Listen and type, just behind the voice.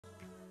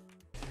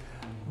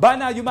By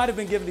now, you might have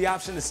been given the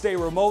option to stay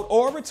remote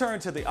or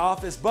return to the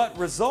office, but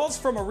results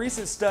from a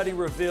recent study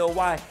reveal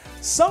why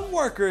some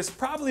workers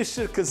probably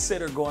should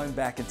consider going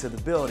back into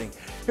the building.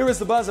 Here is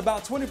the buzz.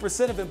 About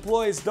 20% of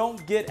employees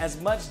don't get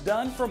as much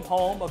done from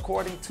home,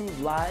 according to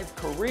Live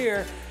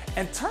Career.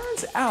 And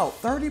turns out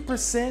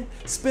 30%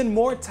 spend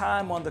more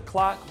time on the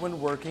clock when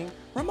working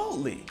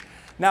remotely.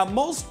 Now,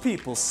 most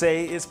people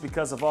say it's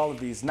because of all of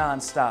these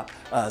nonstop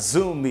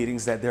Zoom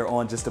meetings that they're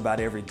on just about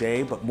every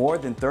day, but more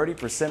than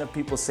 30% of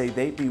people say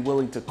they'd be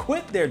willing to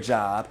quit their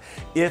job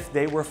if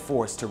they were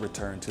forced to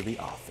return to the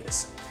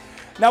office.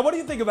 Now, what do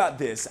you think about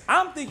this?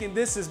 I'm thinking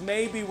this is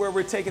maybe where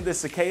we're taking the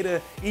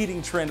cicada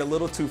eating trend a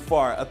little too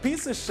far. A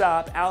pizza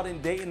shop out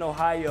in Dayton,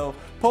 Ohio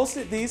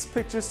posted these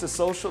pictures to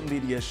social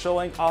media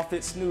showing off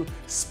its new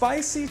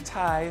spicy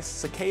Thai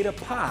cicada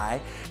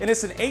pie, and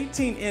it's an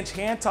 18-inch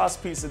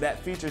hand-tossed pizza that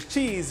features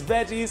cheese,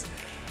 veggies,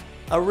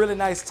 a really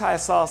nice Thai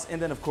sauce, and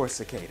then of course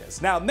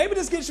cicadas. Now, maybe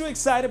this gets you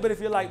excited, but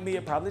if you're like me,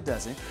 it probably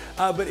doesn't.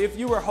 But if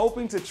you were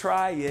hoping to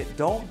try it,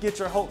 don't get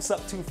your hopes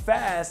up too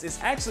fast. It's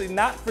actually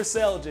not for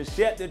sale just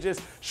yet. They're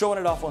just showing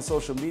it off on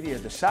social media.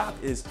 The shop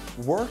is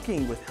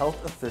working with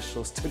health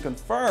officials to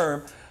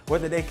confirm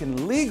whether they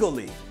can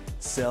legally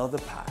sell the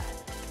pie.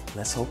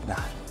 Let's hope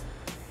not.